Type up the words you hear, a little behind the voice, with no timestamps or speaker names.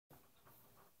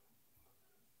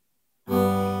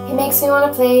makes me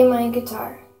want to play my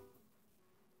guitar.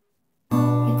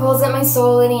 He pulls at my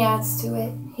soul and he adds to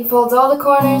it. He folds all the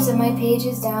corners of my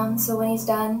pages down, so when he's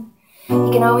done,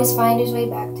 he can always find his way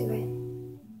back to it.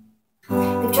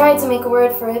 They've tried to make a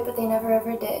word for it, but they never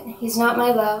ever did. He's not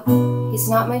my love, he's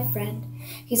not my friend.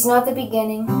 He's not the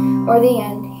beginning or the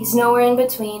end. He's nowhere in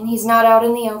between. He's not out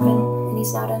in the open, and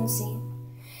he's not unseen.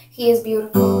 He is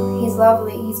beautiful, he's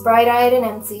lovely, he's bright-eyed and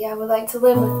empty. I would like to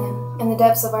live with him in the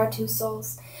depths of our two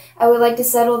souls. I would like to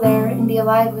settle there and be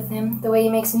alive with him, the way he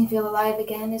makes me feel alive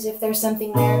again, as if there's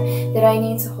something there that I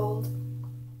need to hold.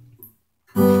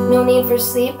 No need for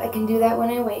sleep, I can do that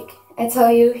when I wake. I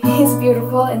tell you, he's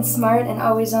beautiful and smart and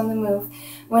always on the move.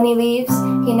 When he leaves,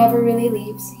 he never really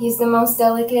leaves. He's the most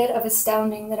delicate of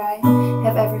astounding that I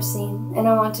have ever seen, and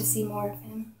I want to see more of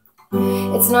him.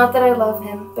 It's not that I love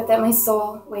him, but that my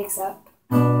soul wakes up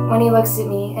when he looks at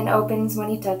me, and opens when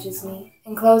he touches me,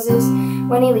 and closes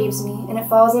when he leaves me, and it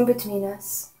falls in between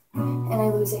us, and I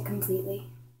lose it completely.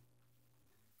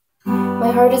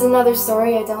 My heart is another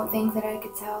story I don't think that I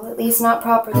could tell, at least not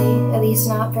properly, at least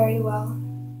not very well.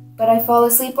 But I fall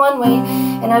asleep one way,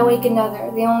 and I wake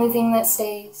another. The only thing that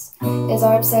stays is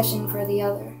our obsession for the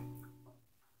other.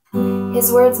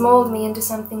 His words mold me into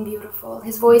something beautiful.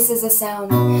 His voice is a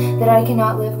sound that I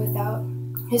cannot live without.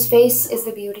 His face is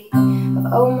the beauty of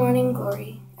oh morning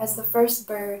glory, as the first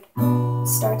bird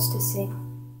starts to sing.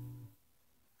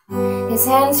 His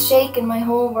hands shake and my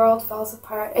whole world falls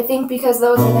apart. I think because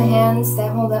those are the hands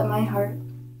that hold up my heart.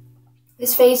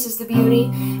 His face is the beauty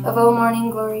of oh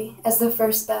morning glory, as the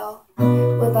first bell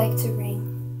would like to ring.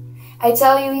 I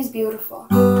tell you he's beautiful,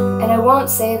 and I won't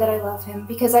say that I love him,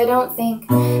 because I don't think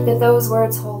that those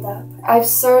words hold up. I've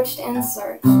searched and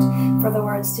searched for the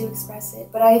words to express it,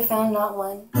 but I have found not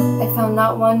one. I found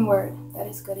not one word that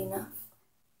is good enough.